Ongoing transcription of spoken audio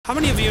How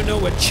many of you know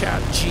what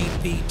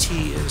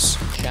ChatGPT is?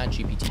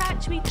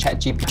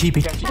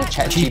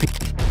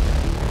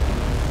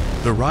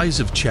 The rise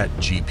of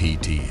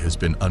ChatGPT has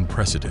been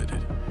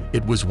unprecedented.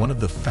 It was one of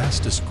the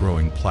fastest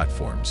growing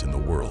platforms in the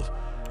world,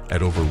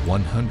 at over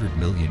 100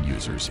 million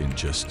users in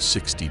just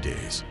 60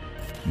 days.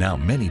 Now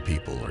many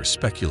people are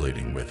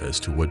speculating as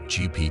to what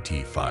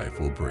GPT-5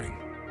 will bring.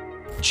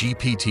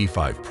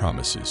 GPT-5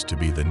 promises to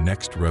be the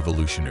next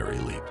revolutionary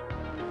leap.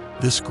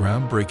 This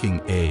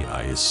groundbreaking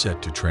AI is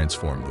set to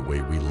transform the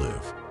way we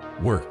live,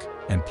 work,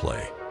 and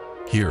play.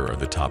 Here are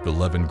the top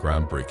 11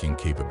 groundbreaking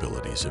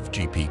capabilities of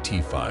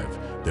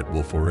GPT-5 that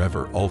will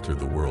forever alter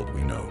the world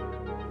we know.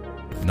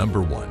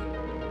 Number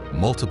 1.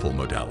 Multiple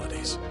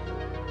modalities.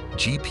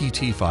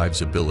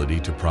 GPT-5's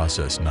ability to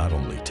process not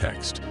only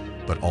text,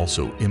 but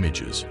also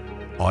images,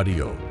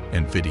 audio,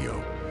 and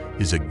video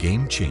is a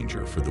game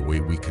changer for the way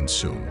we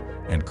consume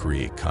and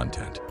create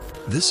content.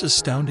 This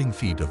astounding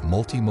feat of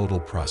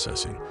multimodal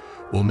processing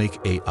will make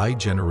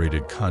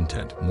AI-generated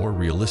content more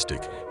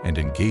realistic and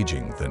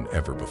engaging than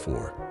ever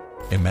before.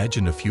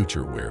 Imagine a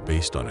future where,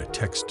 based on a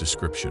text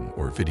description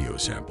or video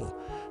sample,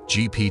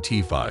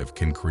 GPT-5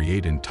 can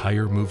create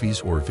entire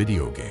movies or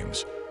video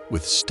games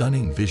with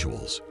stunning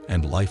visuals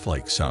and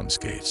lifelike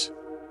soundscapes.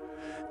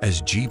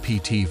 As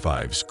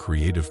GPT-5's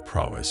creative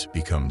prowess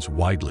becomes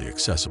widely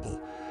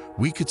accessible,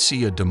 we could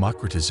see a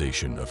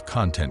democratization of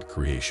content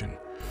creation,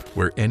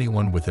 where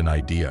anyone with an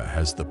idea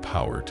has the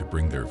power to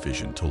bring their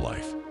vision to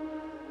life.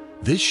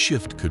 This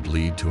shift could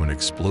lead to an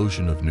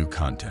explosion of new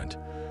content,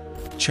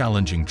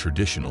 challenging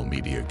traditional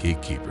media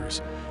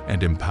gatekeepers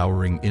and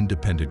empowering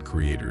independent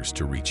creators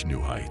to reach new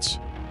heights.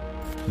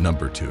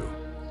 Number 2.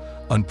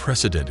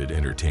 Unprecedented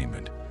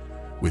entertainment.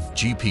 With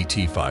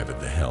GPT-5 at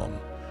the helm,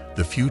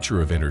 the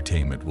future of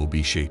entertainment will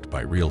be shaped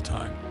by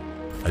real-time,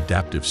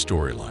 adaptive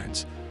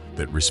storylines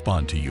that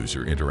respond to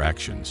user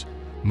interactions,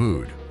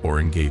 mood, or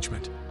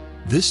engagement.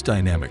 This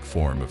dynamic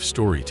form of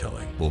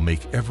storytelling will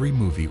make every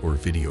movie or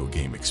video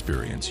game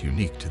experience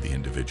unique to the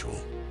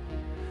individual.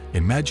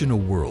 Imagine a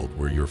world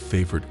where your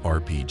favorite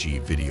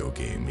RPG video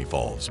game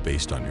evolves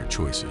based on your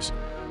choices,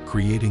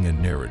 creating a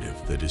narrative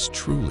that is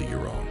truly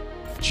your own.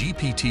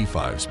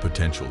 GPT-5's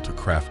potential to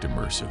craft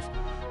immersive,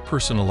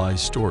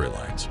 personalized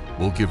storylines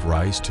will give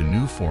rise to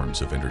new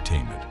forms of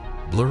entertainment,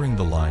 blurring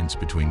the lines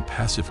between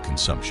passive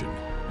consumption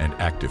and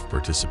active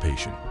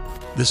participation.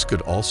 This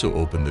could also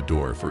open the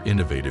door for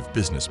innovative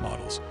business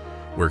models,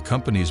 where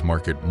companies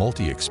market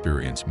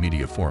multi-experience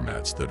media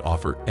formats that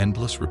offer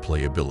endless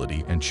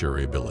replayability and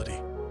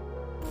shareability.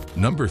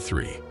 Number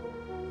 3.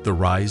 The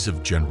rise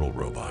of general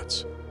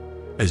robots.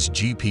 As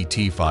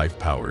GPT-5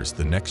 powers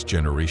the next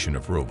generation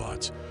of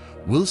robots,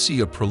 we'll see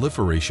a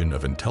proliferation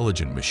of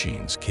intelligent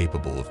machines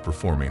capable of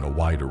performing a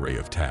wide array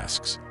of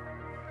tasks.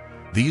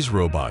 These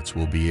robots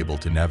will be able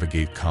to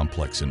navigate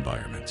complex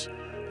environments,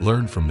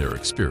 learn from their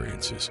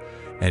experiences,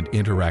 and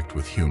interact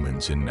with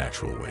humans in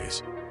natural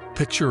ways.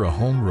 Picture a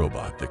home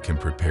robot that can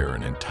prepare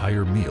an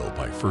entire meal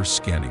by first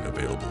scanning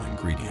available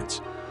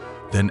ingredients,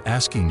 then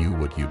asking you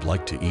what you'd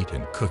like to eat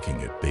and cooking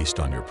it based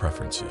on your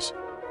preferences.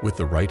 With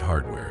the right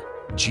hardware,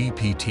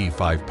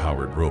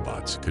 GPT-5-powered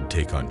robots could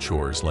take on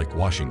chores like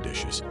washing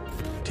dishes,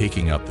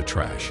 taking out the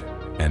trash,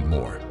 and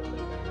more.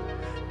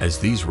 As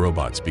these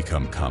robots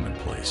become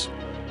commonplace,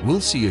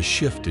 we'll see a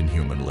shift in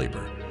human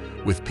labor,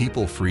 with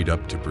people freed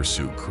up to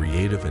pursue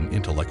creative and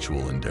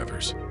intellectual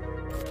endeavors.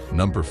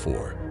 Number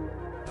 4.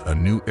 A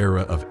new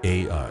era of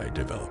AI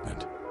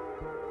development.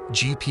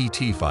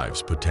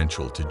 GPT-5's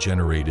potential to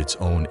generate its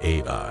own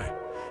AI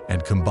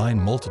and combine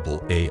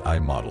multiple AI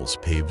models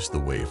paves the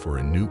way for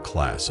a new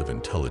class of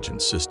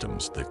intelligent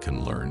systems that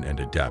can learn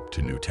and adapt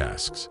to new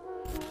tasks.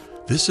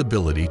 This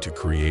ability to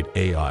create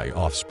AI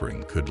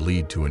offspring could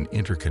lead to an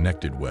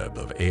interconnected web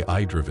of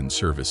AI-driven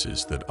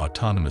services that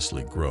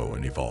autonomously grow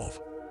and evolve.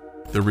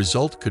 The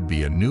result could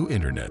be a new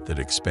internet that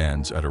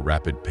expands at a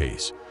rapid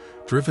pace,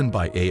 driven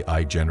by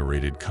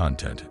AI-generated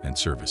content and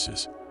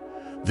services.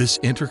 This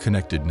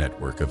interconnected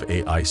network of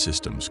AI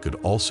systems could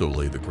also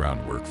lay the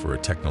groundwork for a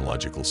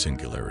technological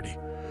singularity,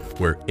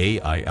 where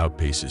AI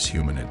outpaces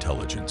human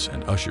intelligence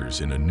and ushers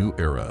in a new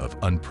era of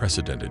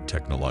unprecedented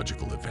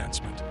technological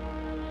advancement.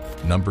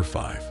 Number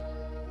 5.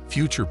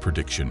 Future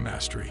prediction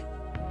mastery.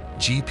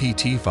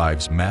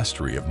 GPT-5's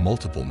mastery of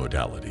multiple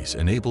modalities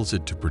enables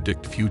it to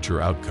predict future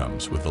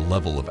outcomes with a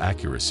level of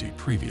accuracy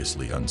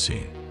previously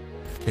unseen.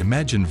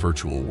 Imagine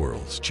virtual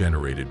worlds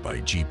generated by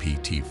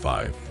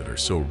GPT-5 that are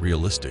so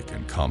realistic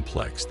and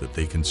complex that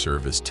they can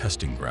serve as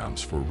testing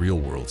grounds for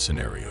real-world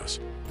scenarios.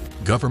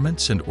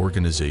 Governments and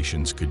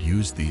organizations could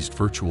use these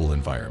virtual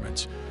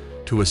environments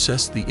to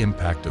assess the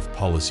impact of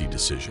policy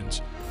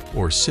decisions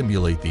or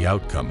simulate the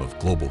outcome of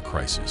global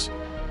crises.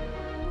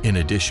 In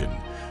addition,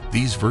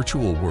 these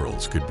virtual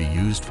worlds could be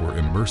used for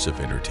immersive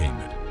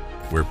entertainment,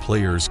 where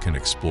players can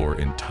explore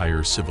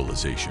entire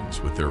civilizations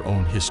with their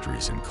own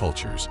histories and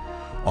cultures,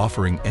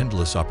 offering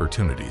endless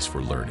opportunities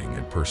for learning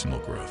and personal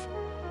growth.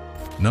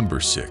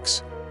 Number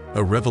 6.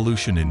 A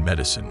revolution in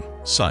medicine,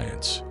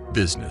 science,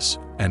 business,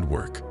 and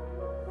work.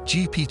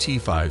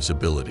 GPT-5's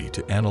ability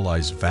to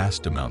analyze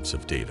vast amounts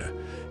of data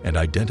and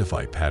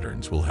identify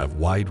patterns will have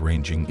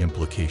wide-ranging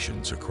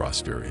implications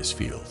across various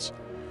fields.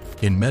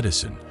 In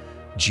medicine,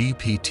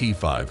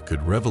 GPT-5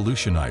 could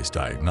revolutionize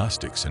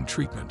diagnostics and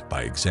treatment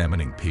by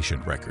examining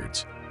patient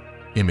records,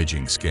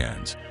 imaging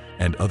scans,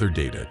 and other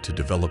data to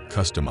develop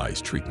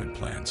customized treatment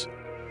plans.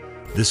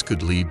 This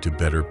could lead to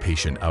better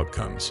patient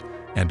outcomes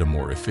and a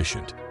more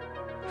efficient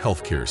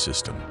healthcare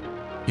system.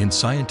 In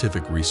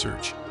scientific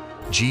research,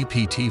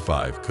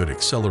 GPT-5 could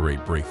accelerate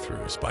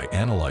breakthroughs by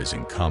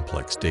analyzing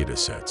complex data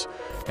sets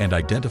and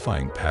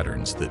identifying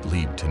patterns that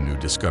lead to new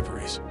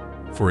discoveries.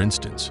 For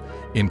instance,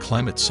 in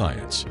climate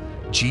science,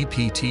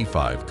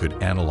 GPT-5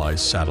 could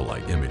analyze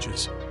satellite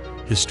images,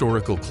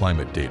 historical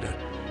climate data,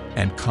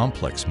 and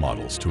complex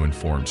models to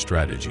inform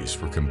strategies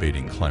for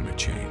combating climate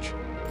change.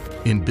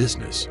 In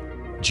business,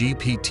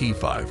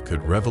 GPT-5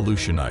 could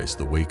revolutionize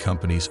the way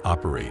companies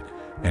operate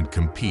and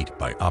compete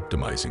by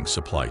optimizing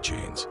supply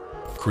chains,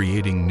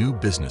 creating new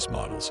business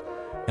models,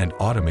 and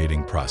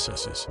automating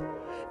processes.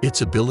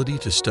 Its ability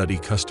to study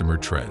customer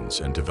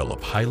trends and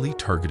develop highly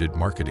targeted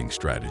marketing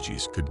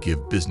strategies could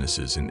give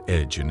businesses an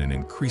edge in an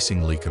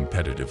increasingly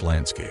competitive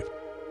landscape.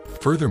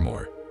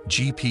 Furthermore,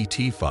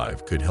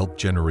 GPT-5 could help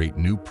generate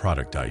new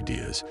product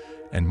ideas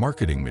and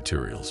marketing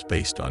materials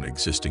based on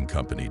existing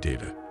company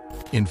data.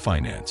 In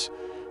finance,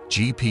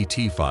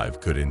 GPT-5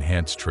 could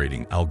enhance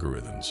trading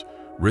algorithms,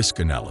 risk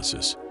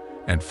analysis,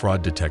 and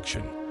fraud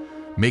detection,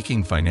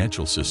 making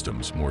financial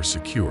systems more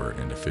secure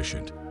and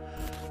efficient.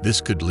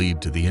 This could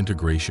lead to the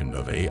integration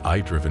of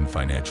AI-driven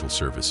financial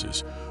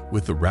services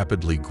with the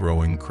rapidly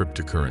growing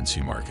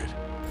cryptocurrency market.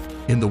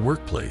 In the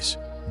workplace,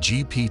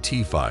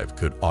 GPT-5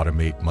 could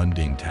automate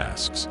mundane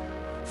tasks,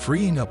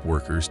 freeing up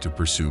workers to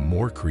pursue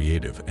more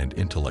creative and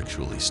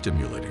intellectually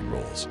stimulating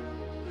roles.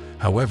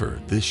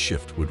 However, this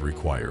shift would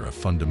require a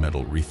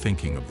fundamental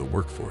rethinking of the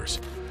workforce,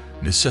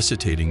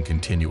 necessitating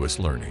continuous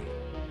learning,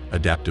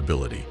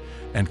 adaptability,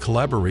 and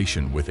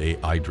collaboration with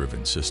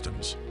AI-driven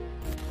systems.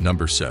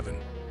 Number 7.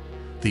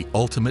 The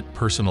ultimate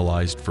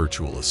personalized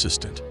virtual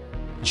assistant.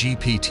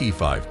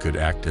 GPT-5 could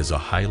act as a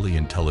highly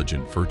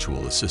intelligent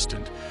virtual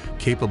assistant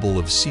capable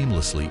of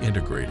seamlessly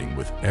integrating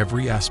with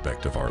every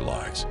aspect of our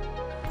lives.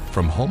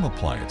 From home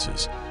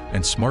appliances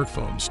and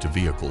smartphones to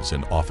vehicles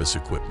and office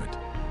equipment,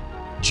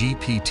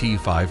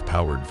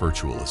 GPT-5-powered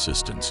virtual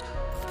assistants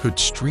could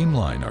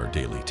streamline our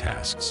daily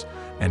tasks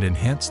and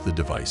enhance the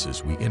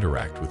devices we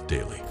interact with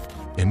daily.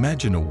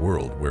 Imagine a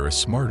world where a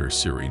smarter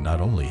Siri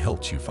not only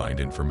helps you find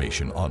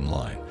information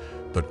online,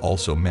 but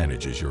also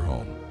manages your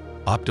home,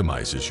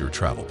 optimizes your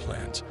travel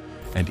plans,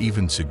 and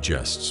even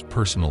suggests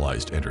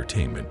personalized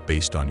entertainment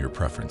based on your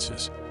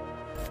preferences.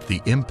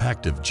 The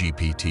impact of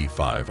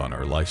GPT-5 on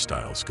our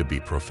lifestyles could be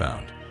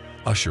profound,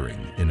 ushering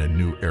in a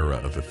new era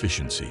of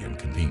efficiency and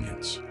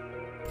convenience.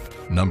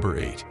 Number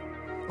 8.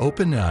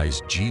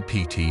 OpenAI's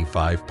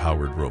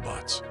GPT-5-powered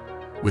robots.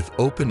 With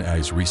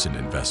OpenAI's recent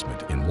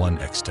investment in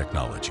 1X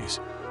Technologies,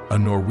 a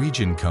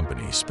Norwegian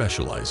company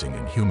specializing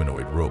in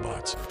humanoid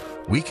robots,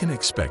 we can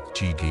expect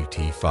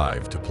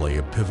GPT-5 to play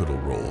a pivotal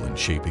role in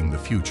shaping the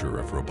future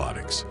of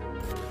robotics.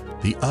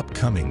 The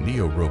upcoming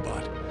Neo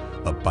robot,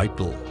 a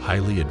bipedal,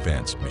 highly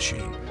advanced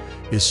machine,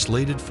 is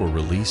slated for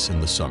release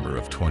in the summer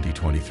of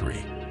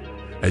 2023.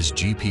 As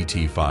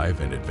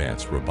GPT-5 and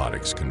advanced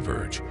robotics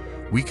converge,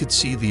 we could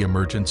see the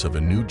emergence of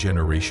a new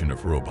generation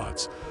of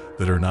robots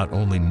that are not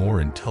only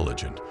more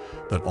intelligent,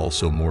 but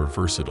also more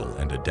versatile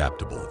and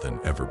adaptable than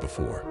ever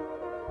before.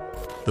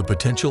 The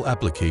potential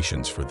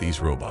applications for these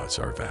robots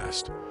are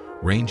vast,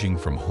 ranging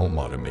from home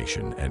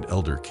automation and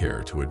elder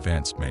care to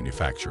advanced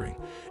manufacturing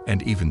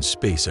and even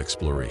space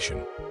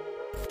exploration.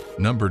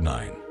 Number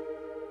 9.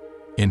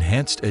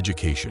 Enhanced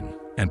education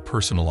and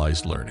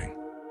personalized learning.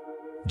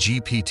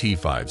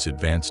 GPT-5's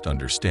advanced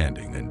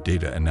understanding and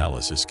data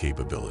analysis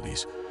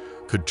capabilities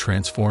could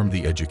transform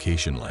the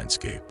education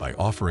landscape by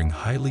offering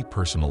highly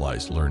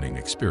personalized learning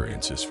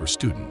experiences for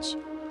students.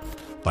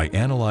 By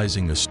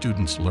analyzing a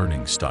student's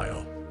learning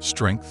style,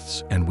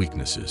 strengths, and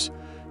weaknesses,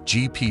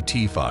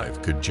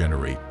 GPT-5 could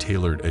generate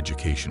tailored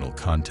educational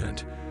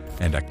content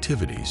and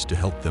activities to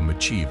help them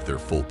achieve their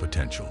full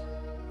potential.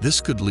 This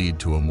could lead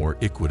to a more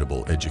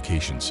equitable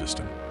education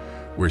system,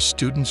 where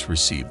students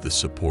receive the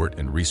support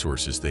and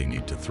resources they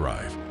need to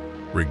thrive,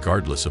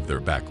 regardless of their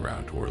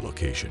background or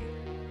location.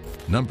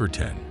 Number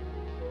 10.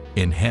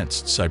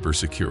 Enhanced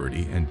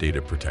cybersecurity and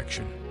data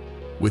protection.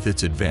 With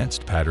its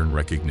advanced pattern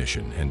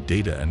recognition and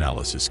data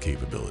analysis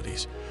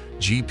capabilities,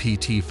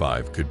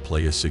 GPT-5 could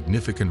play a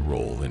significant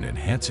role in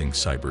enhancing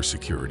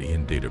cybersecurity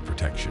and data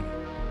protection.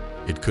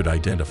 It could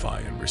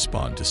identify and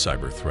respond to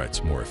cyber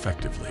threats more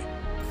effectively,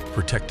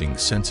 protecting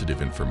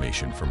sensitive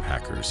information from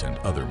hackers and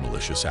other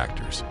malicious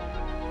actors.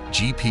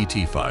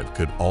 GPT-5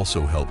 could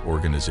also help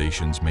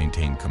organizations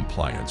maintain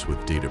compliance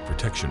with data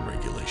protection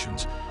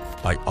regulations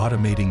by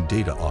automating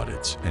data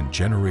audits and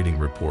generating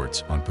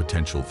reports on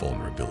potential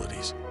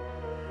vulnerabilities.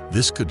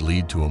 This could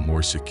lead to a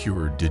more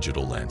secure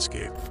digital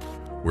landscape,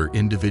 where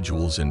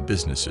individuals and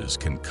businesses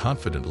can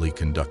confidently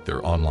conduct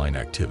their online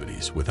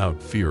activities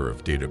without fear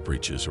of data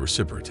breaches or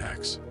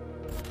cyberattacks.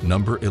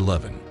 Number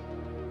 11.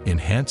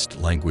 Enhanced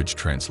language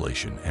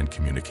translation and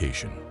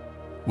communication.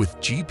 With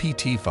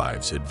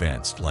GPT-5's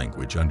advanced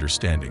language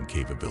understanding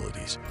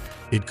capabilities,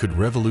 it could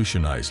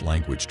revolutionize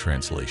language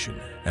translation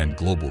and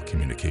global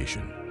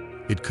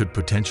communication. It could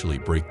potentially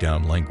break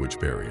down language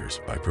barriers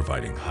by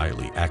providing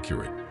highly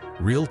accurate,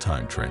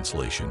 real-time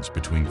translations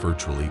between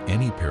virtually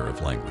any pair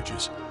of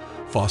languages,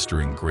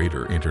 fostering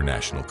greater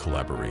international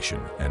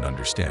collaboration and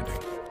understanding.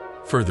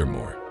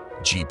 Furthermore,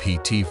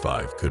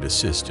 GPT-5 could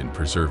assist in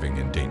preserving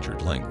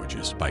endangered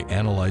languages by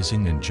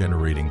analyzing and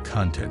generating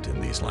content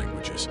in these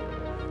languages,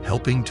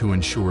 helping to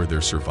ensure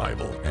their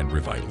survival and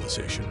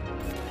revitalization.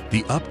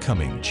 The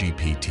upcoming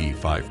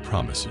GPT-5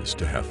 promises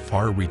to have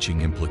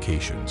far-reaching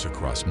implications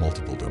across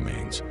multiple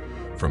domains,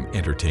 from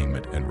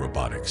entertainment and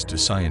robotics to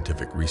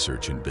scientific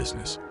research and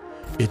business.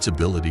 Its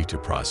ability to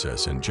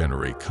process and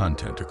generate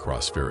content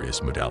across various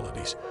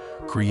modalities,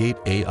 create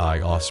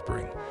AI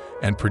offspring,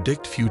 and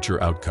predict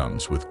future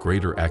outcomes with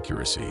greater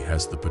accuracy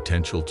has the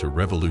potential to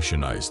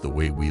revolutionize the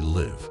way we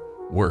live,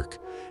 work,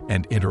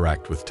 and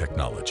interact with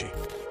technology.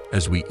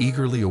 As we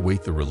eagerly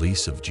await the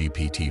release of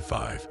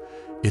GPT-5,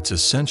 it's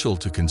essential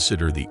to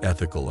consider the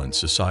ethical and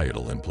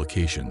societal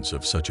implications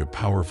of such a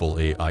powerful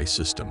AI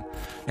system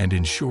and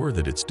ensure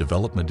that its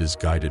development is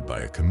guided by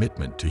a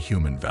commitment to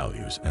human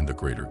values and the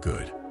greater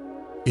good.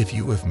 If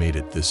you have made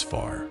it this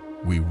far,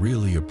 we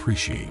really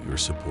appreciate your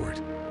support.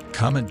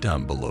 Comment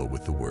down below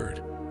with the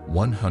word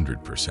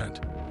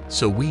 100%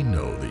 so we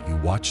know that you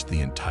watched the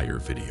entire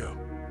video.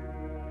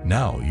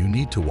 Now you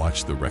need to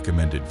watch the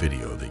recommended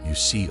video that you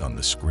see on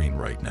the screen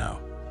right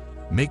now.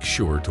 Make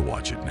sure to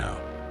watch it now.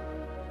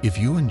 If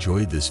you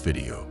enjoyed this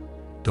video,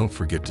 don't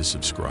forget to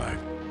subscribe.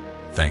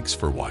 Thanks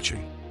for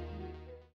watching.